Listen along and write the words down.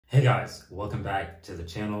Hey guys, welcome back to the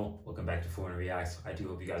channel. Welcome back to Foreign Reacts. I do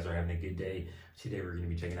hope you guys are having a good day. Today we're going to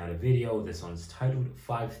be checking out a video. This one's titled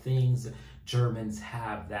 5 Things Germans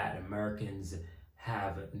Have That Americans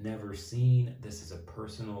Have Never Seen. This is a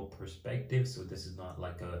personal perspective, so this is not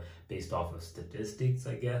like based off of statistics,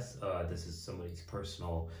 I guess. This is somebody's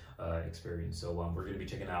personal experience. So we're going to be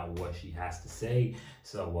checking out what she has to say.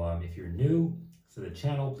 So if you're new to the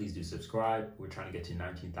channel, please do subscribe. We're trying to get to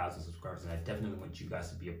 19,000 subscribers, and I definitely want you guys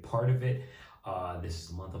to be a part of it. This is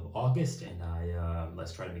the month of August, and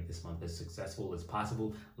let's try to make this month as successful as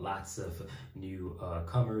possible. Lots of new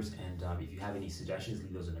comers, and if you have any suggestions,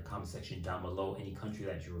 leave those in the comment section down below. Any country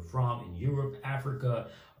that you're from, in Europe, Africa,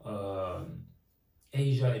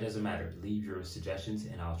 Asia, it doesn't matter. Leave your suggestions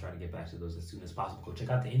and I'll try to get back to those as soon as possible. Go check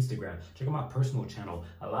out the Instagram, check out my personal channel.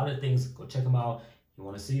 A lot of things, go check them out. You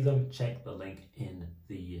want to see them, check the link in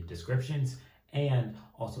the descriptions and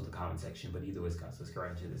also the comment section. But either way, guys, let's get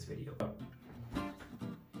right into this video.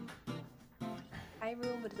 Hi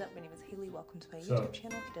everyone, what is up? My name is Haley. Welcome to my YouTube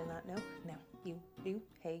channel. If you did not know, now you do.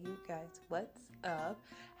 Hey you guys, what's up?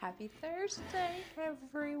 Happy Thursday,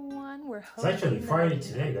 everyone. We're hoping it's actually Friday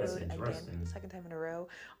today. That's interesting. Again, the second time in a row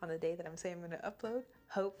on the day that I'm saying I'm going to upload.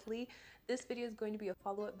 Hopefully, this video is going to be a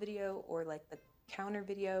follow-up video or like the counter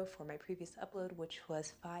video for my previous upload, which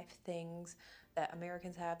was 5 things that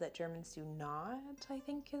Americans have that Germans do not, I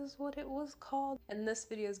think is what it was called. And this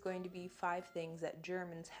video is going to be 5 things that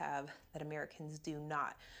Germans have that Americans do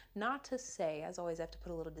not. Not to say, as always, I have to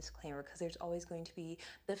put a little disclaimer because there's always going to be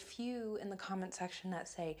the few in the comment section that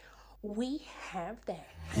say, we have that,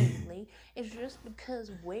 Haley. It's just because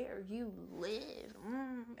where you live.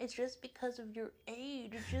 It's just because of your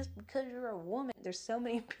age. It's just because you're a woman. There's so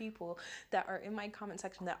many people that are in my comment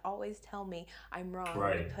section that always tell me I'm wrong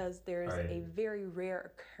because there's a very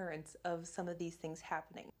rare occurrence of some of these things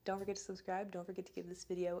happening. Don't forget to subscribe. Don't forget to give this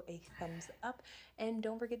video a thumbs up. And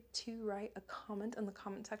don't forget to write a comment in the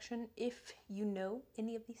comment section if you know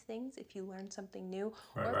any of these things, if you learned something new,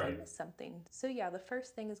 or if I missed something. So yeah, the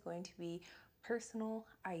first thing is going to be personal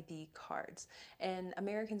ID cards. And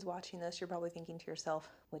Americans watching this, you're probably thinking to yourself,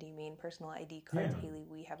 what do you mean personal ID cards? Haley,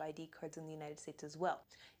 we have ID cards in the United States as well.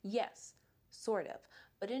 Yes, sort of.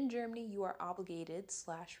 But in Germany, you are obligated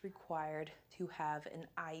 / required to have an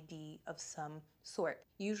ID of some sort,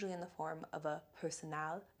 usually in the form of a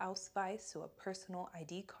Personalausweis, so a personal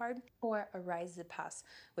ID card, or a Reisepass,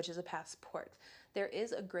 which is a passport. There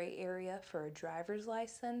is a gray area for a driver's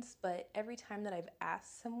license, but every time that I've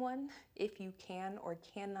asked someone if you can or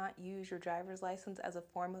cannot use your driver's license as a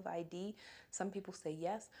form of ID, some people say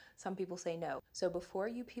yes, some people say no. So before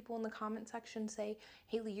you people in the comment section say,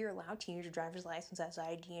 Haley, you're allowed to use your driver's license as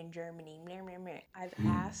ID in Germany, I've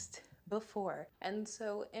asked before. And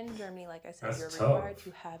so in Germany, like I said, you're required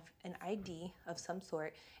to have an ID of some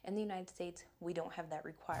sort. In the United States, we don't have that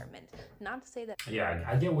requirement. Not to say that... Yeah,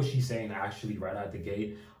 I get what she's saying actually right out the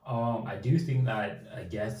gate. I do think that, I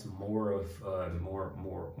guess, more of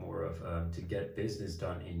to get business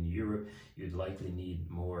done in Europe, you'd likely need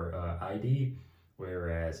more ID.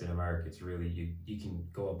 Whereas in America, it's really, you can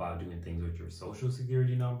go about doing things with your social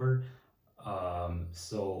security number.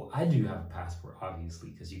 So I do have a passport, obviously,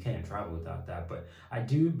 because you can't travel without that. But I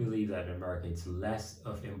do believe that in America, it's less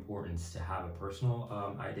of importance to have a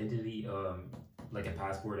personal identity, like a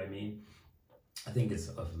passport, I mean. I think it's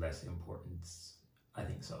of less importance. I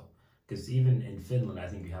think so. Because even in Finland, I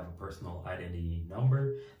think you have a personal identity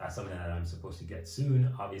number. That's something that I'm supposed to get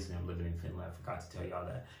soon. Obviously, I'm living in Finland. I forgot to tell y'all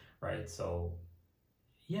that, right? So,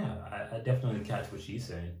 yeah, I definitely catch what she's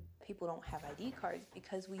saying. People don't have ID cards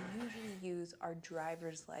because we usually use our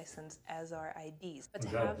driver's license as our IDs. But to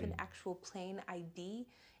have an actual plain ID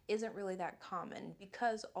isn't really that common,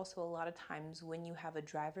 because also a lot of times when you have a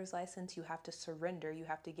driver's license, you have to surrender, you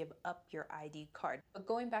have to give up your ID card. But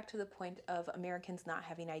going back to the point of Americans not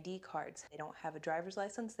having ID cards, they don't have a driver's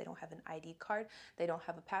license, they don't have an ID card, they don't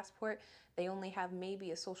have a passport, they only have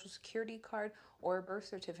maybe a social security card or a birth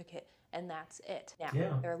certificate, and that's it.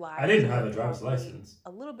 Now, their lives I didn't have a driver's license.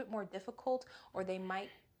 A little bit more difficult, or they might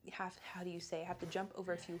have to jump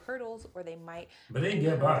over a few hurdles, or they might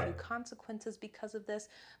incur a few consequences because of this,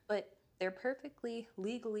 but they're perfectly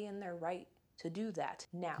legally in their right to do that.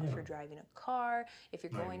 Now, if you're driving a car, if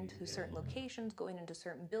you're going to certain locations, going into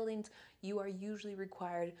certain buildings, you are usually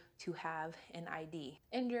required to have an ID.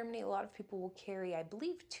 In Germany, a lot of people will carry, I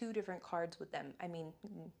believe, 2 different cards with them. I mean,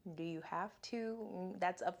 do you have to?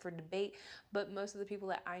 That's up for debate, but most of the people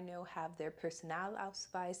that I know have their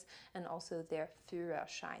Personalausweis and also their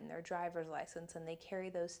Führerschein, their driver's license, and they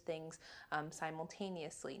carry those things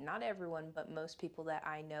simultaneously. Not everyone, but most people that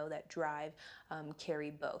I know that drive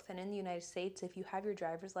carry both. And in the United States, States, if you have your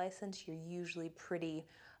driver's license, you're usually pretty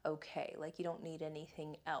okay. Like, you don't need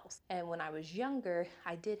anything else. And when I was younger,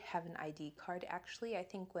 I did have an ID card. Actually, I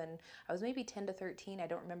think when I was maybe 10 to 13, I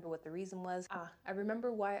don't remember what the reason was. I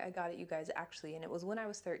remember why I got it, you guys, actually, and it was when I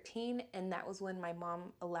was 13, and that was when my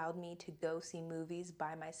mom allowed me to go see movies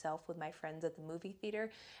by myself with my friends at the movie theater,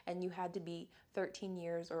 and you had to be 13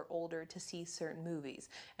 years or older to see certain movies.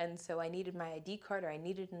 And so I needed my ID card, or I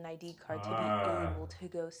needed an ID card to be able to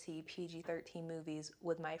go see PG-13 movies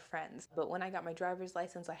with my friends. But when I got my driver's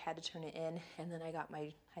license, I had to turn it in, and then I got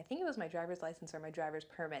my, I think it was my driver's license or my driver's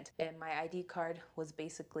permit, and my ID card was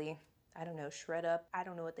basically, I don't know, shred up. I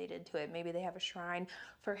don't know what they did to it. Maybe they have a shrine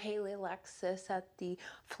for Haley Alexis at the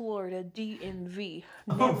Florida DMV.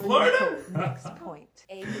 Oh, Florida! Next point.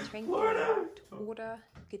 A Getränkemarkt oder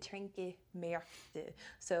Getränkemärkte.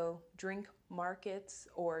 So drink markets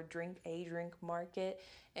or drink market.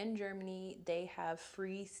 In Germany, they have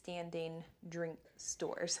freestanding drink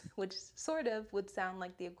stores, which sort of would sound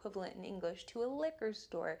like the equivalent in English to a liquor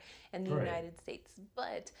store in the United States.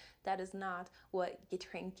 But that is not what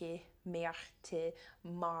Getränkemärkte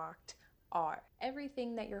markt are.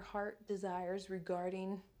 Everything that your heart desires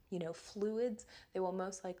regarding, you know, fluids, they will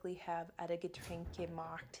most likely have at a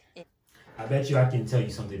Getränkemarkt. I bet you I can tell you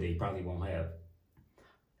something they probably won't have.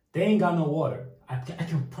 They ain't got no water. I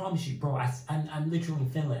can promise you, bro. I'm literally in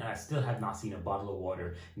Finland, and I still have not seen a bottle of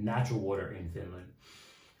water, natural water in Finland.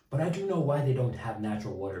 But I do know why they don't have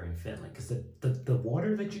natural water in Finland, because the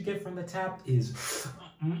water that you get from the tap is,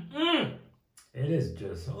 it is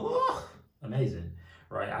just amazing,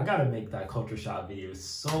 right? I gotta make that culture shock video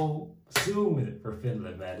so soon for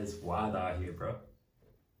Finland, man. It's wild out here, bro.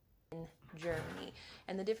 In Germany,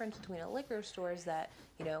 and the difference between a liquor store is that,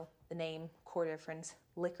 you know, the name, core difference,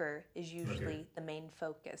 liquor is usually the main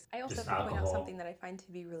focus. I also have to point out something that I find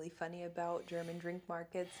to be really funny about German drink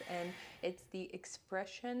markets, and it's the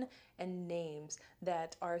expression and names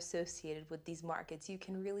that are associated with these markets. You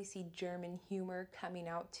can really see German humor coming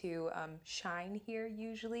out to shine here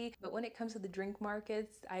usually. But when it comes to the drink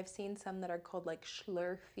markets, I've seen some that are called like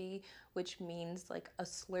Schlürfy, which means like a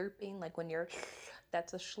slurping, like when you're,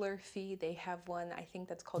 that's a Schlürfy. They have one, I think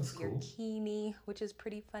that's called Bierkini, which is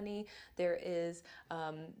pretty funny. There is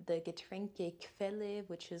the Getränkequelle,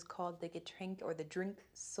 which is called the Getränk or the drink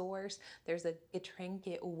source. There's a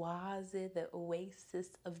Getränkeoase, the oasis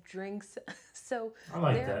of drinks. So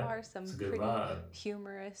there are some pretty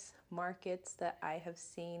humorous markets that I have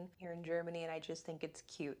seen here in Germany, and I just think it's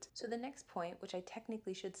cute. So the next point, which I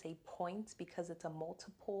technically should say points because it's a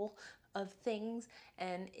multiple of things,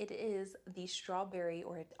 and it is the strawberry,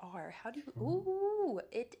 or it are, how do you, ooh,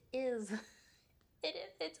 it is.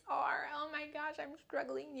 It's R. Oh my gosh, I'm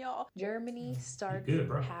struggling, y'all. Germany started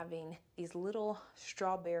having these little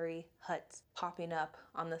strawberry huts popping up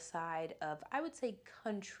on the side of, I would say,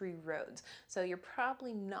 country roads. So you're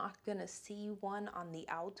probably not gonna see one on the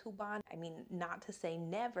Autobahn. I mean, not to say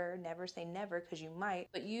never, never say never, because you might,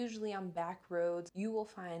 but usually on back roads, you will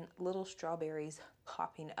find little strawberries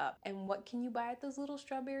popping up. And what can you buy at those little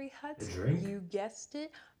strawberry huts? A drink? You guessed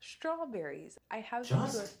it, strawberries. I have been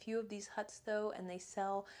to a few of these huts though, and they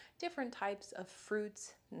sell different types of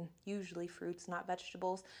fruits, usually fruits, not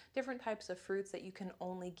vegetables, different types of fruits that you can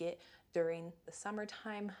only get during the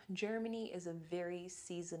summertime. Germany is a very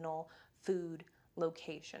seasonal food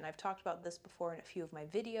location. I've talked about this before in a few of my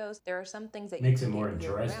videos. There are some things that makes it more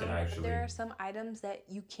interesting, actually. There are some items that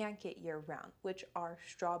you can't get year-round, which are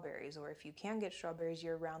strawberries, or if you can get strawberries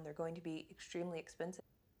year-round, they're going to be extremely expensive.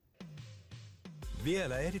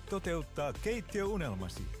 Vielä ehdit toteuttaa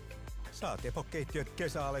keittiöunelmasi. Saat Epokeittiöt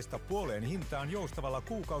kesäaleista puoleen hintaan joustavalla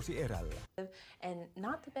kuukausierällä. And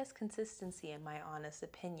not the best consistency in my honest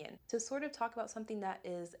opinion. To sort of talk about something that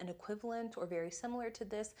is an equivalent or very similar to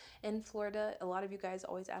this in Florida, a lot of you guys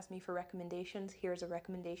always ask me for recommendations. Here's a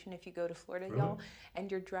recommendation if you go to Florida, y'all,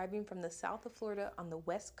 and you're driving from the south of Florida on the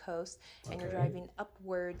west coast, and you're driving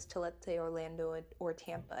upwards to, let's say, Orlando or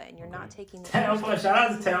Tampa, and you're not taking the Tampa,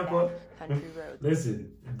 shout out to Tampa. Country roads.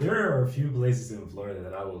 Listen, there are a few places in Florida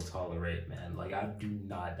that I will tolerate, man. Like, I'm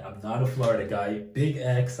not a Florida guy. Big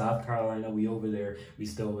X, South Carolina, we over there, we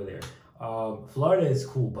still over there. Florida is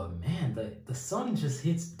cool, but man, the sun just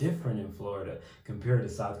hits different in Florida compared to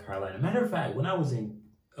South Carolina. Matter of fact, when I was in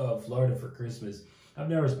Florida for Christmas, I've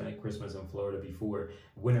never spent Christmas in Florida before,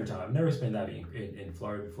 wintertime. I've never spent that in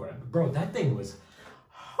Florida before. Bro, that thing was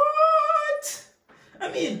hot.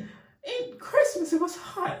 I mean, in Christmas, it was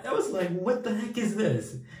hot. I was like, what the heck is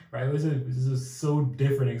this? Right? It was a so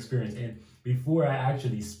different experience. And before I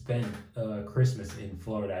actually spent Christmas in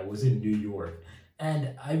Florida, I was in New York.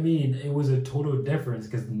 And I mean, it was a total difference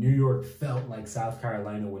because New York felt like South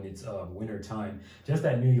Carolina when it's winter time. Just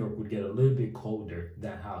that New York would get a little bit colder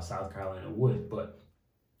than how South Carolina would, but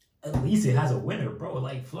at least it has a winter, bro.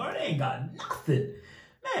 Like Florida ain't got nothing,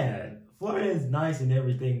 man. Florida is nice and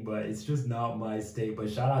everything, but it's just not my state.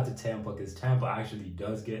 But shout out to Tampa because Tampa actually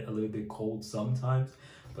does get a little bit cold sometimes.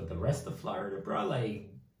 But the rest of Florida, bro,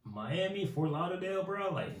 like Miami, Fort Lauderdale,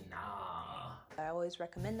 bro, like nah. I always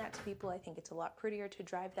recommend that to people. I think it's a lot prettier to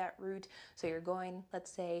drive that route. So you're going, let's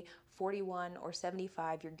say 41 or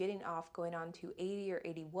 75, you're getting off going on to 80 or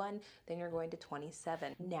 81, then you're going to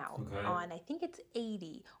 27. Now on, I think it's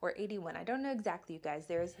 80 or 81, I don't know exactly, you guys,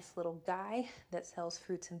 there is this little guy that sells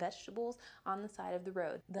fruits and vegetables on the side of the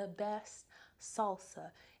road. The best salsa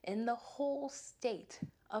in the whole state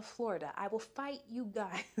of Florida. I will fight you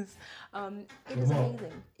guys. It is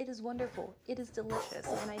amazing. It is wonderful. It is delicious.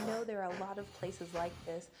 And I know there are a lot of places like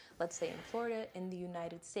this, let's say in Florida, in the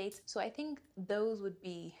United States. So I think those would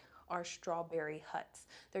be our strawberry huts.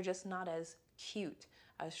 They're just not as cute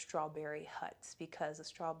as strawberry huts because a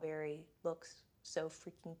strawberry looks so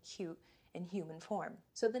freaking cute in human form.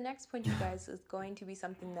 So the next point, you guys, is going to be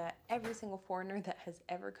something that every single foreigner that has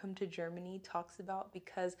ever come to Germany talks about,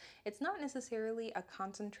 because it's not necessarily a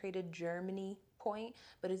concentrated Germany point,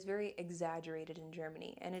 but it's very exaggerated in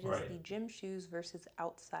Germany, and it is the gym shoes versus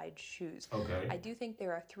outside shoes. I do think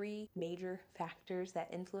there are three major factors that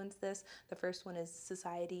influence this. The first one is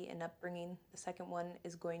society and upbringing. The second one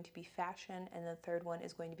is going to be fashion, and the third one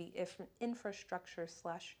is going to be infrastructure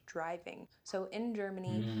slash driving. So in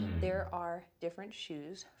Germany, there are different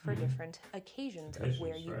shoes for different occasions of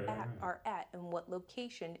where you are at and what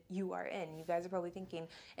location you are in. You guys are probably thinking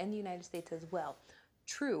in the United States as well.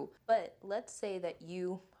 True, but let's say that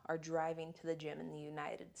you are driving to the gym in the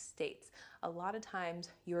United States. A lot of times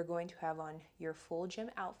you are going to have on your full gym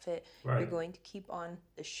outfit. You're going to keep on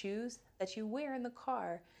the shoes that you wear in the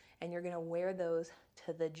car, and you're going to wear those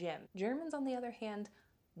to the gym. Germans, on the other hand,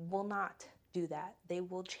 will not do that. They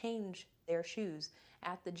will change their shoes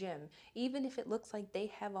at the gym. Even if it looks like they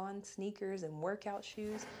have on sneakers and workout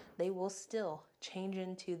shoes, they will still change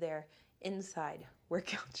into their inside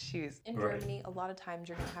workout shoes. In Germany, a lot of times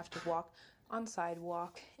you're gonna have to walk on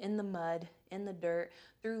sidewalk, in the mud, in the dirt,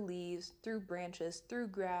 through leaves, through branches, through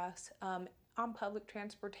grass, on public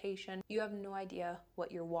transportation. You have no idea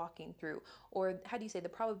what you're walking through, or how do you say, the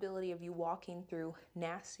probability of you walking through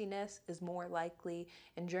nastiness is more likely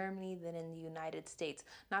in Germany than in the United States.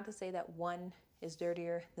 Not to say that one is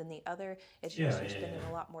dirtier than the other. It's just you're spending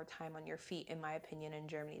a lot more time on your feet, in my opinion, in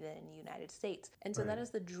Germany than in the United States. And so that is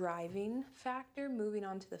the driving factor. Moving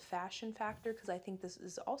on to the fashion factor, because I think this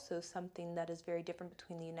is also something that is very different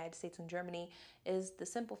between the United States and Germany, is the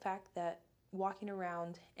simple fact that walking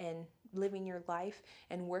around and living your life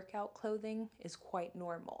in workout clothing is quite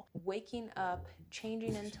normal. Waking up,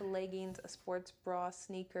 changing into leggings, a sports bra,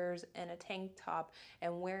 sneakers, and a tank top,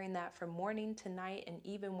 and wearing that from morning to night, and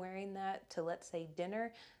even wearing that to, let's say,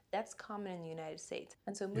 dinner, that's common in the United States.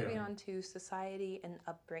 And so moving on to society and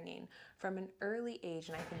upbringing. From an early age,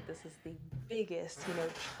 and I think this is the biggest,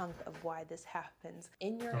 chunk of why this happens.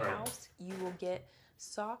 In your house, you will get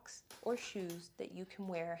socks or shoes that you can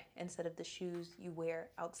wear instead of the shoes you wear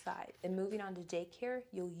outside. And moving on to daycare,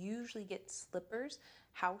 you'll usually get slippers,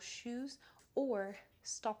 house shoes, or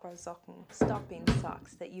stopping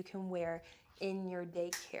socks that you can wear in your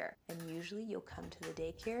daycare. And usually you'll come to the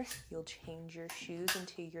daycare, you'll change your shoes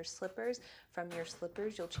into your slippers. From your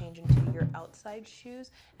slippers, you'll change into your outside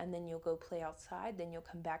shoes, and then you'll go play outside. Then you'll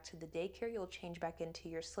come back to the daycare, you'll change back into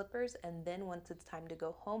your slippers, and then once it's time to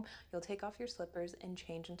go home, you'll take off your slippers and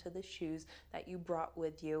change into the shoes that you brought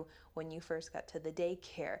with you when you first got to the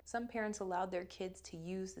daycare. Some parents allowed their kids to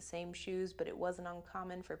use the same shoes, but it wasn't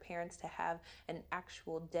uncommon for parents to have an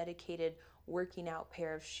actual dedicated working out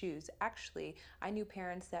pair of shoes. Actually, I knew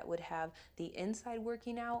parents that would have the inside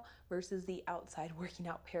working out versus the outside working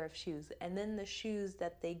out pair of shoes, and then the shoes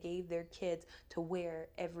that they gave their kids to wear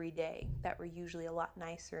every day that were usually a lot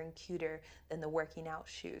nicer and cuter than the working out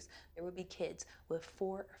shoes. There would be kids with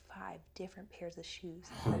 4 or 5 different pairs of shoes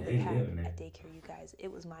that they had at daycare, you guys.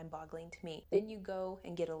 It was mind-boggling to me. Then you go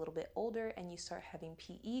and get a little bit older and you start having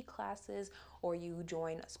PE classes, or you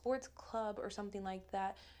join a sports club or something like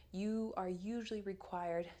that. You are usually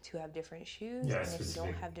required to have different shoes, and if you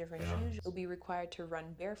don't have different shoes, you'll be required to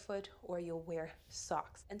run barefoot or you'll wear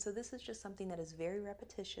socks. And so this is just something that is very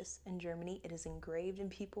repetitious in Germany. It is engraved in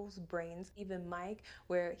people's brains. Even Mike,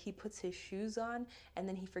 where he puts his shoes on and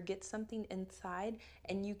then he forgets something inside,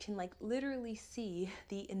 and you can literally see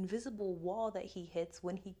the invisible wall that he hits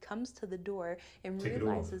when he comes to the door and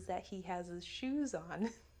realizes that he has his shoes on.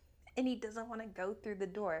 and he doesn't want to go through the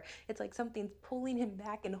door. It's like something's pulling him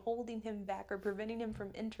back and holding him back or preventing him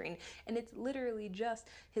from entering. And it's literally just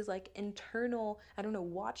his like internal, I don't know,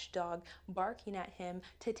 watchdog barking at him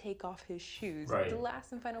to take off his shoes. Right. The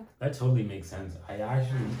last and final. That totally makes sense. I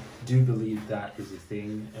actually do believe that is a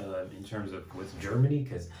thing in terms of with Germany,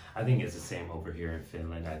 because I think it's the same over here in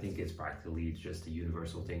Finland. I think it's practically just a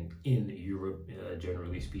universal thing in Europe,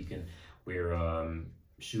 generally speaking, where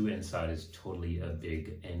shoe inside is totally a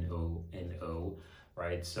big no,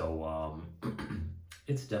 right? So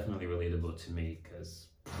it's definitely relatable to me, because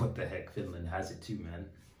what the heck, Finland has it too, man.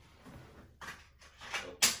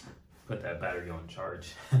 Put that battery on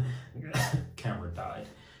charge. Camera died.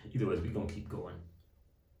 Either way, we're gonna keep going.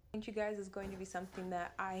 You guys is going to be something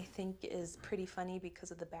that I think is pretty funny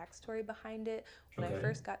because of the backstory behind it. When I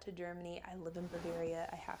first got to Germany, I live in Bavaria.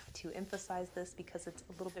 I have to emphasize this because it's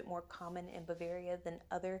a little bit more common in Bavaria than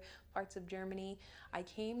other parts of Germany. I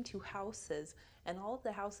came to houses, and all of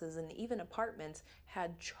the houses and even apartments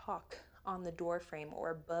had chalk on the door frame or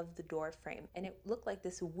above the door frame, and it looked like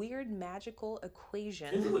this weird magical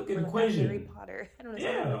equation. It's like an equation. Harry Potter. I don't know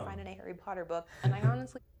if I would find in a Harry Potter book, and I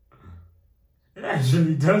honestly. It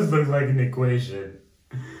actually does look like an equation.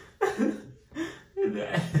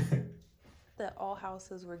 That all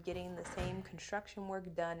houses were getting the same construction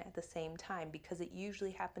work done at the same time, because it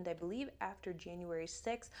usually happened, I believe, after January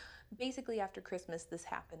 6th. Basically after Christmas this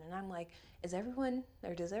happened, and I'm like, does everyone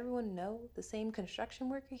know the same construction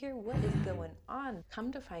worker here? What is going on?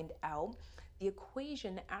 Come to find out, the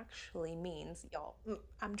equation actually means, y'all,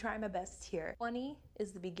 I'm trying my best here. 20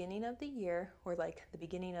 is the beginning of the year, or like the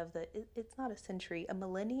beginning of the, it's not a century, a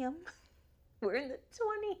millennium. We're in the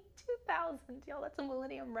 2000s, y'all, that's a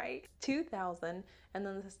millennium, right? 2000, and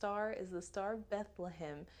then the star is the Star of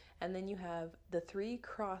Bethlehem, and then you have the 3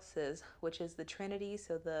 crosses, which is the Trinity,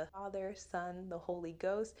 so the Father, Son, the Holy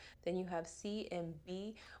Ghost. Then you have C and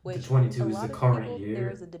B, which the 22 is the current year.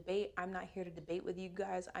 There is a debate. I'm not here to debate with you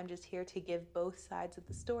guys. I'm just here to give both sides of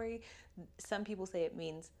the story. Some people say it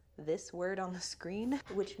means this word on the screen,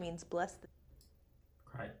 which means bless the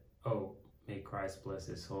May Christ bless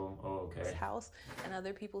his home. Oh, okay. House. And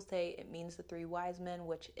other people say it means the 3 wise men,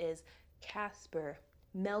 which is Casper,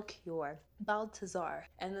 Melchior, Balthazar.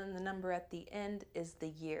 And then the number at the end is the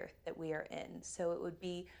year that we are in. So it would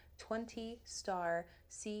be 20 star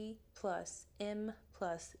C plus M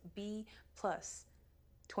plus B plus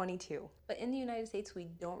 22. But in the United States, we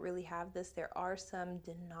don't really have this. There are some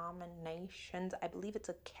denominations. I believe it's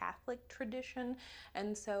a Catholic tradition,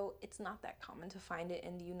 and so it's not that common to find it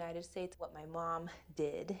in the United States. What my mom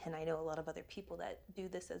did, and I know a lot of other people that do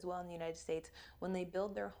this as well in the United States, when they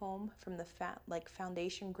build their home from the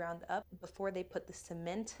foundation ground up, before they put the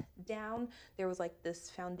cement down, there was like this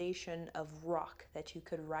foundation of rock that you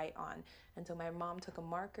could write on. And so my mom took a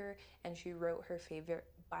marker and she wrote her favorite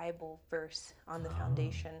Bible verse on the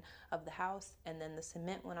foundation of the house, and then the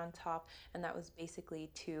cement went on top, and that was basically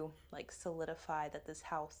to like solidify that this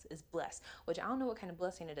house is blessed, which I don't know what kind of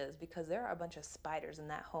blessing it is, because there are a bunch of spiders in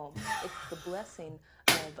that home. It's the blessing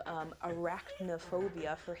of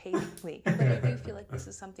arachnophobia for Haley. But I do feel like this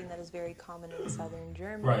is something that is very common in southern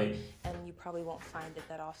Germany, right, and you probably won't find it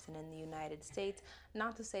that often in the United States.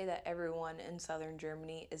 Not to say that everyone in southern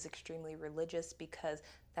Germany is extremely religious, because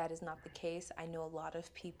that is not the case. I know a lot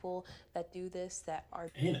of people that do this that are...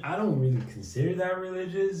 And I don't really consider that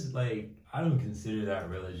religious. Like, I don't consider that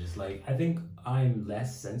religious. Like, I think I'm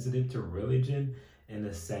less sensitive to religion in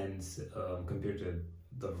a sense compared to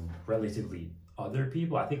the relatively other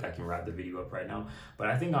people. I think I can wrap the video up right now, but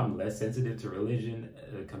I think I'm less sensitive to religion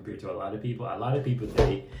compared to a lot of people. A lot of people,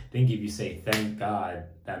 they think if you say thank God,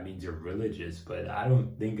 that means you're religious, but I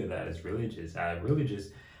don't think of that as religious.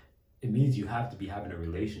 Religious, it means you have to be having a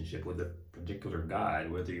relationship with a particular God,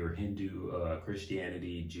 whether you're Hindu,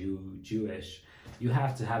 Christianity, Jewish. You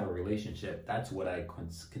have to have a relationship. That's what I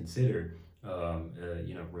consider,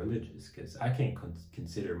 religious, because I can't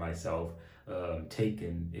consider myself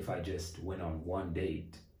taken if I just went on one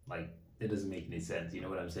date. Like, it doesn't make any sense, you know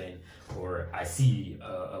what I'm saying? Or I see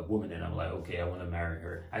a woman and I'm like, okay, I want to marry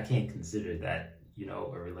her. I can't consider that,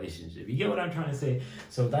 a relationship. You get what I'm trying to say?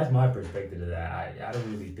 So that's my perspective of that. I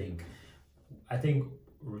don't really think, I think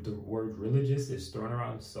the word religious is thrown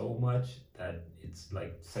around so much that it's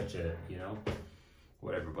like such a,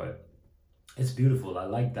 whatever, but it's beautiful. I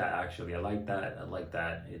like that, actually. I like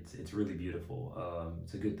that. It's really beautiful.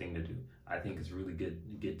 It's a good thing to do. I think it's really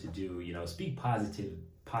good to do, speak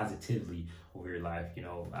positively over your life. You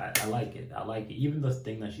know, I like it. I like it. Even the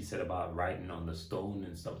thing that she said about writing on the stone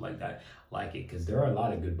and stuff like that, I like it, because there are a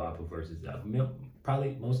lot of good Bible verses.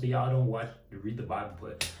 Probably most of y'all don't read the Bible,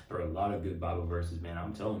 but there are a lot of good Bible verses, man.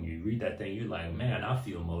 I'm telling you, you read that thing, you're like, man, I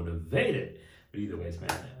feel motivated. But either ways,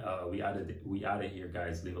 man, we out of here,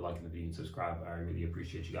 guys. Leave a like in the video and subscribe. I really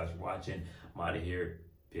appreciate you guys for watching. I'm out of here.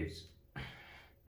 Peace.